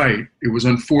were right. It was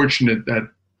unfortunate that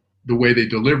the way they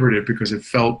delivered it, because it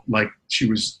felt like she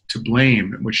was to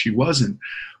blame, which she wasn't.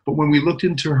 But when we looked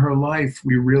into her life,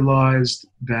 we realized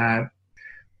that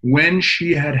when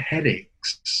she had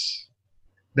headaches,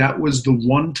 that was the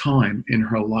one time in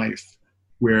her life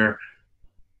where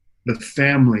the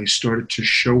family started to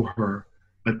show her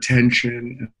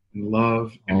attention and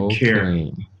love and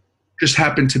care. Just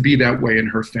happened to be that way in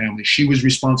her family. She was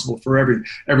responsible for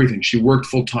everything. She worked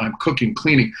full time, cooking,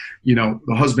 cleaning. The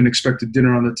husband expected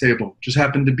dinner on the table. Just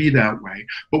happened to be that way.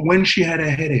 But when she had a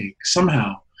headache,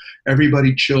 somehow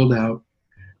everybody chilled out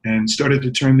and started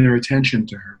to turn their attention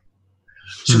to her.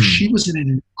 So she was in an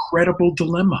incredible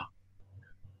dilemma.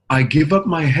 I give up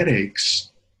my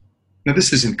headaches. Now,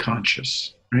 this isn't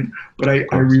conscious, right? But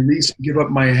I release, give up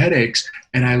my headaches,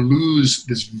 and I lose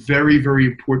this very, very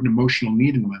important emotional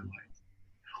need in my life.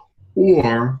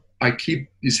 Or I keep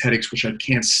these headaches, which I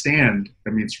can't stand.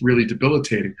 I mean, it's really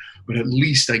debilitating, but at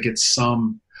least I get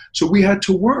some. So we had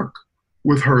to work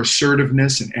with her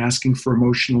assertiveness and asking for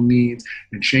emotional needs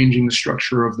and changing the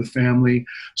structure of the family.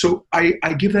 So I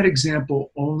give that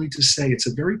example only to say it's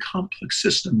a very complex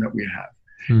system that we have.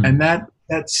 And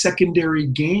that secondary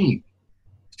gain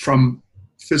from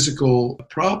physical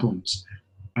problems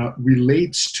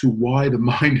relates to why the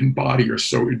mind and body are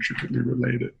so intricately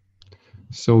related.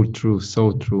 So true,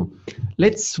 so true.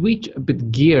 Let's switch a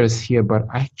bit gears here, but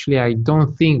actually I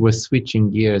don't think we're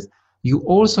switching gears. You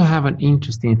also have an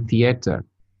interest in theater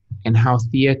and how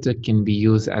theater can be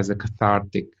used as a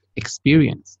cathartic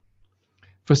experience.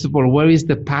 First of all, where is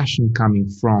the passion coming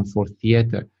from for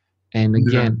theater? And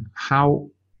again, how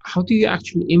do you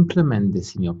actually implement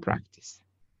this in your practice?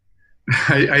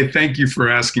 I thank you for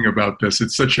asking about this.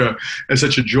 It's such a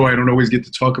joy. I don't always get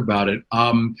to talk about it.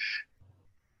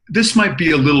 This might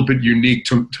be a little bit unique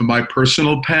to my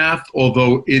personal path,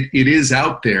 although it is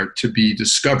out there to be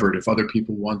discovered if other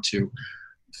people want to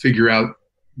figure out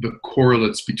the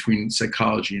correlates between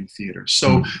psychology and theater.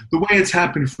 So the way it's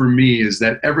happened for me is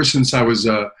that ever since I was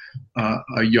a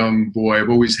young boy, I've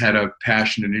always had a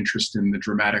passion and interest in the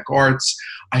dramatic arts.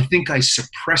 I think I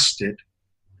suppressed it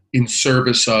in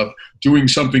service of doing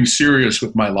something serious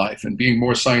with my life and being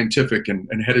more scientific and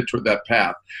headed toward that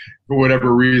path. For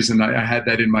whatever reason, I had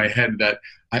that in my head that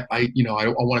I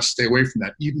want to stay away from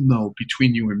that, even though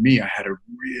between you and me, I had a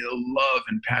real love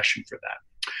and passion for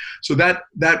that. So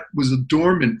that was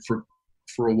dormant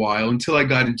for a while until I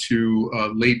got into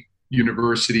late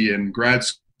university and grad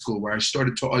school, where I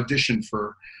started to audition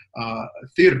for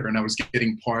theater, and I was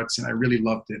getting parts, and I really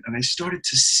loved it. And I started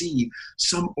to see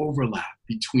some overlap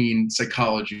between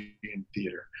psychology and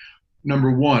theater.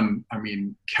 Number one, I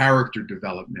mean, character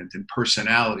development and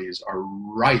personalities are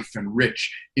rife and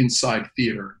rich inside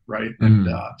theater, right? And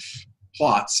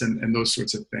plots and those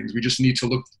sorts of things. We just need to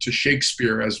look to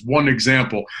Shakespeare as one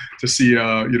example to see,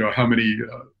 how many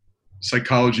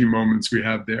psychology moments we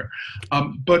have there.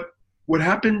 But what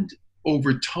happened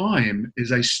over time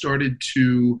is I started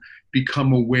to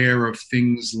become aware of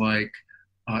things like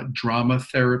drama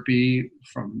therapy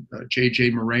from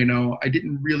J.J. Moreno. I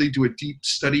didn't really do a deep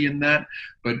study in that,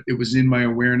 but it was in my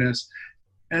awareness.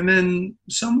 And then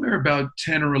somewhere about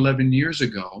 10 or 11 years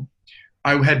ago,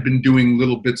 I had been doing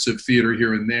little bits of theater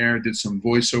here and there, did some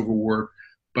voiceover work,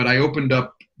 but I opened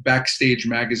up Backstage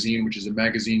Magazine, which is a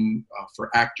magazine for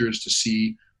actors to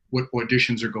see what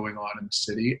auditions are going on in the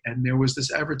city. And there was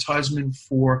this advertisement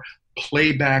for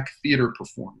playback theater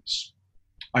performance.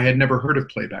 I had never heard of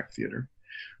playback theater.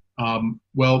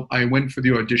 Well, I went for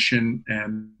the audition,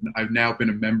 and I've now been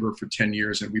a member for 10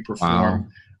 years, and we perform. Wow.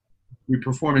 We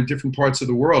perform in different parts of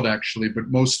the world, actually, but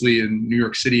mostly in New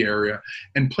York City area.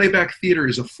 And playback theater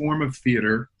is a form of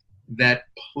theater that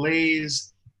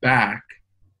plays back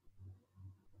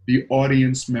the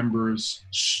audience member's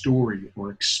story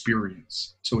or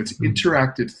experience. So it's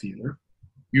interactive theater.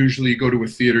 Usually you go to a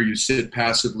theater, you sit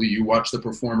passively, you watch the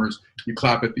performers, you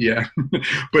clap at the end.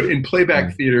 But in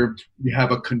playback theater, you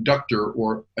have a conductor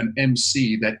or an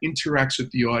MC that interacts with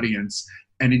the audience,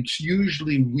 and it's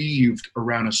usually weaved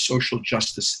around a social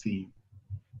justice theme.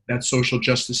 That social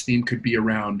justice theme could be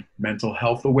around mental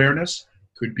health awareness,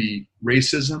 could be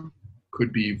racism,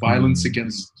 could be violence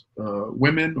against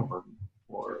women or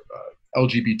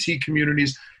LGBT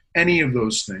communities, any of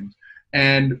those things.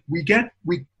 And we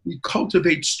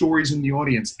cultivate stories in the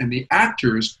audience, and the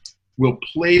actors will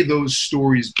play those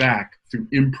stories back through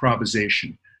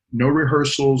improvisation. No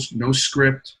rehearsals, no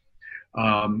script,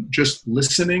 just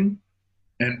listening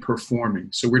and performing.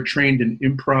 So we're trained in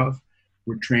improv,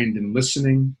 we're trained in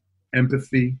listening,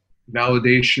 empathy,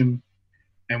 validation,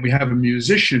 and we have a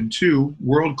musician too,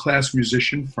 world-class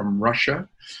musician from Russia,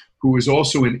 who is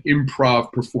also an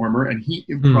improv performer, and he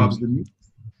improvs the music.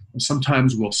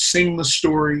 Sometimes we'll sing the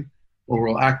story or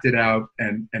we'll act it out,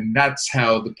 and that's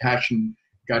how the passion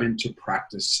got into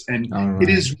practice. And it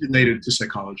is related to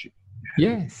psychology.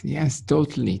 Yes,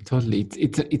 totally.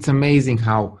 It's amazing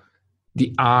how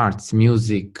the arts,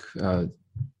 music,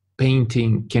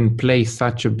 painting can play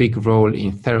such a big role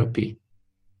in therapy.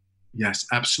 Yes,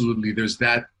 absolutely. There's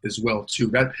that as well too.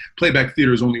 That playback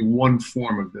theater is only one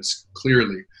form of this.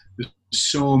 Clearly, there's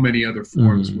so many other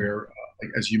forms where,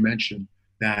 like, as you mentioned,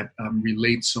 that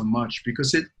relate so much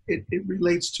because it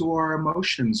relates to our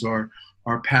emotions, our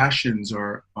passions,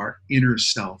 our inner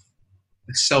self.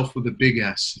 Self with a big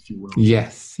S, if you will.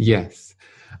 Yes.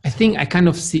 I think I kind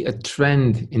of see a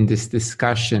trend in this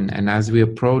discussion, and as we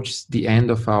approach the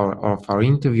end of our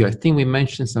interview, I think we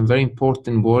mentioned some very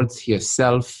important words here: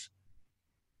 self,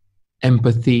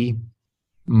 empathy,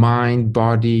 mind,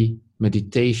 body,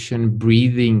 meditation,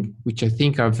 breathing, which I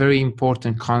think are very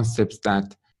important concepts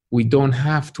that we don't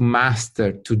have to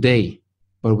master today,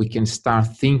 but we can start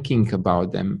thinking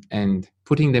about them and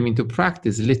putting them into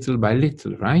practice little by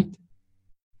little, right?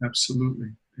 Absolutely.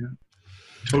 Yeah.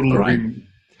 Total agreement.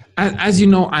 As you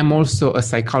know, I'm also a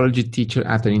psychology teacher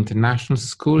at an international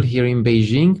school here in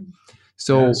Beijing.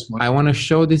 So I want to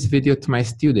show this video to my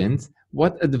students.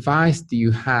 What advice do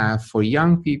you have for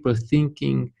young people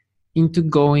thinking into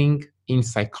going in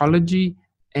psychology,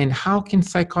 and how can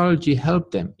psychology help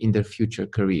them in their future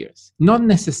careers? Not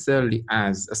necessarily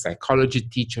as a psychology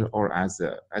teacher or as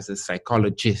a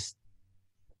psychologist.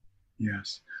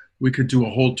 Yes. We could do a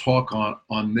whole talk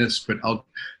on this, but I'll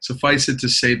suffice it to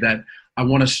say that I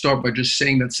want to start by just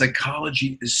saying that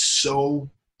psychology is so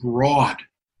broad.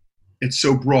 It's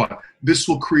so broad. This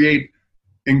will create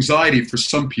anxiety for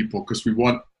some people because we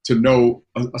want to know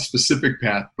a specific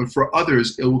path, but for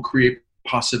others, it will create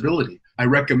possibility. I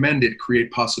recommend it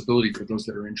create possibility for those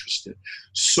that are interested.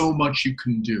 So much you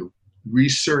can do.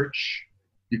 Research,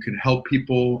 you can help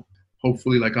people,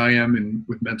 hopefully like I am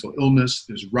with mental illness.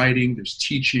 There's writing, there's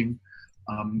teaching.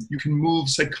 You can move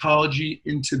psychology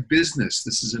into business.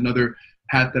 This is another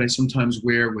hat that I sometimes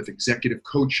wear with executive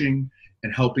coaching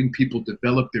and helping people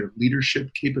develop their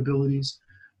leadership capabilities.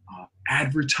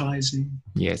 Advertising.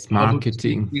 Yes,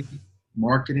 marketing.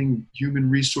 Marketing, human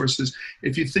resources.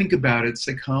 If you think about it,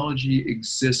 psychology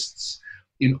exists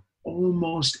in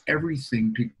almost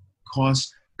everything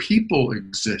because people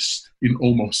exist in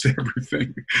almost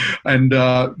everything. And,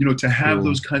 to have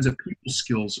those kinds of people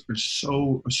skills are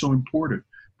so important.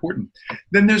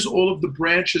 Then there's all of the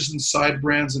branches and side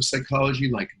brands of psychology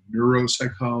like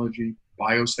neuropsychology,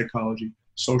 biopsychology,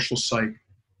 social psych,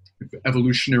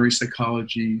 evolutionary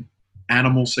psychology,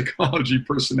 animal psychology,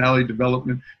 personality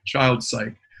development, child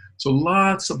psych. So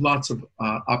lots of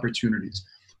opportunities.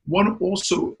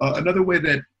 Another way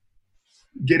that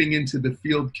getting into the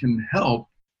field can help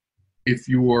if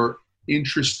you're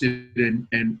interested in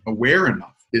and aware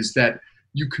enough is that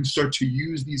you can start to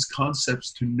use these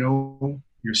concepts to know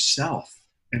yourself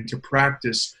and to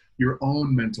practice your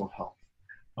own mental health.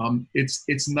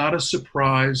 It's not a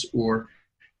surprise or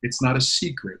it's not a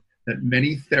secret that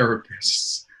many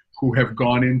therapists who have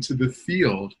gone into the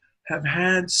field have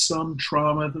had some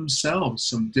trauma themselves,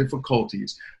 some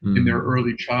difficulties in their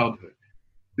early childhood.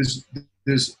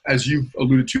 There's, as you've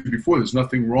alluded to before, there's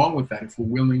nothing wrong with that if we're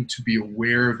willing to be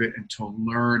aware of it and to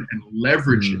learn and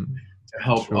leverage it to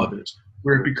help others.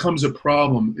 Where it becomes a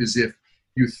problem is if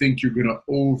you think you're going to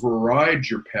override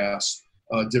your past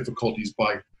difficulties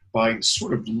by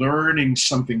sort of learning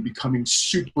something, becoming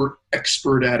super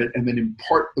expert at it, and then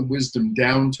impart the wisdom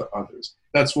down to others.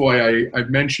 That's why I've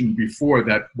mentioned before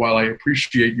that while I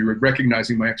appreciate you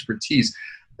recognizing my expertise,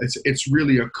 it's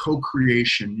really a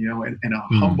co-creation, and a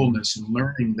humbleness and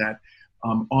learning that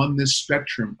on this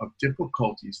spectrum of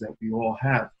difficulties that we all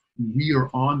have, we are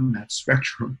on that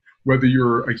spectrum, whether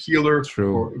you're a healer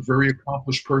or a very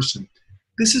accomplished person.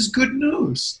 This is good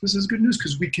news. This is good news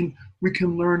because we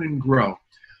can learn and grow.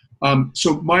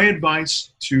 So my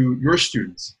advice to your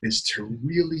students is to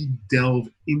really delve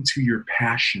into your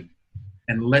passion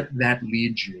and let that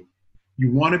lead you.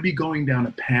 You want to be going down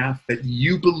a path that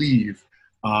you believe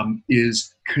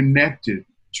is connected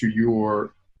to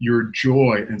your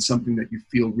joy and something that you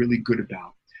feel really good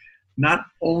about. Not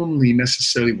only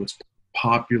necessarily what's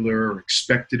popular or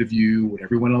expected of you, what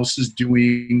everyone else is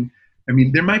doing. I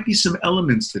mean, there might be some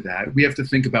elements to that. We have to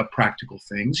think about practical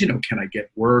things. Can I get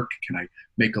work? Can I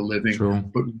make a living?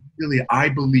 But really, I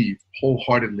believe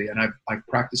wholeheartedly, and I've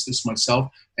practiced this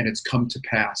myself, and it's come to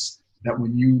pass, that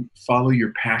when you follow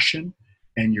your passion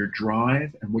and your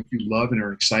drive and what you love and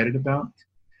are excited about,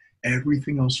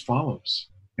 everything else follows,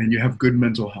 and you have good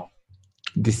mental health.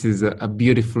 This is a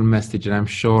beautiful message, and I'm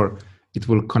sure it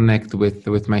will connect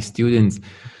with my students.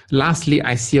 Lastly,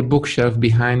 I see a bookshelf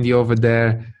behind you over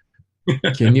there.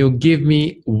 Can you give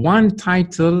me one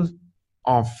title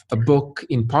of a book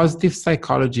in positive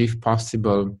psychology, if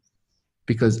possible?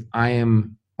 Because I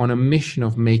am on a mission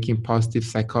of making positive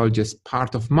psychology as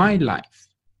part of my life.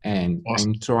 And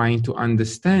Awesome. I'm trying to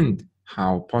understand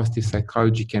how positive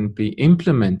psychology can be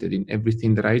implemented in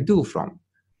everything that I do,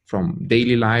 from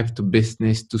daily life to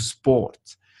business to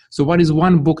sports. So what is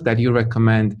one book that you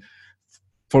recommend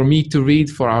for me to read,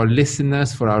 for our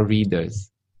listeners, for our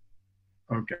readers?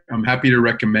 Okay, I'm happy to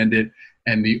recommend it.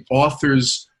 And the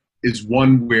authors is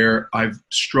one where I've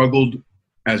struggled,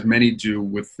 as many do,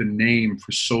 with the name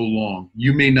for so long.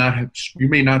 You may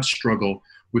not struggle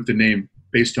with the name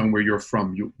based on where you're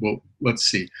from. Well, let's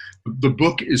see. The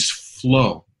book is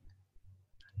Flow,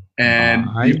 and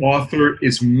the author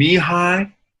is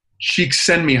Mihai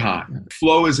Csikszentmihalyi.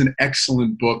 Flow is an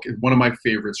excellent book, one of my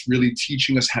favorites, really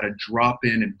teaching us how to drop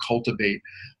in and cultivate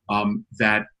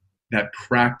that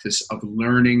practice of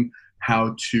learning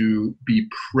how to be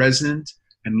present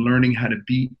and learning how to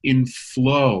be in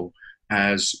flow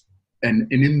and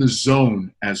in the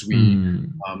zone as we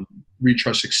reach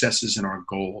our successes and our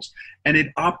goals,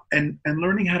 and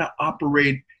learning how to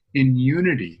operate in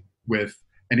unity with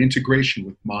an integration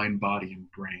with mind, body, and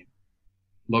brain.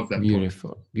 Love that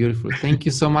book. Beautiful. Thank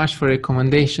you so much for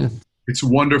recommendations. It's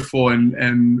wonderful,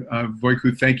 and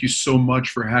Voiku, thank you so much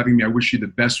for having me. I wish you the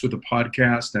best with the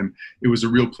podcast, and it was a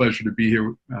real pleasure to be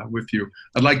here with you.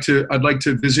 I'd like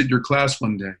to visit your class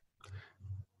one day.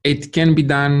 It can be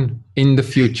done in the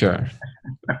future.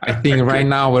 I think right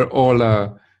now we're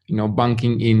all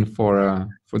bunking in for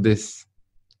this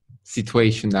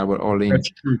situation that we're all in. That's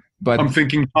true. But I'm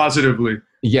thinking positively.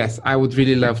 Yes, I would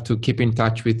really love to keep in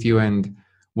touch with you, and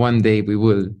one day we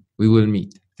will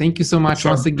meet. Thank you so much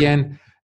once again.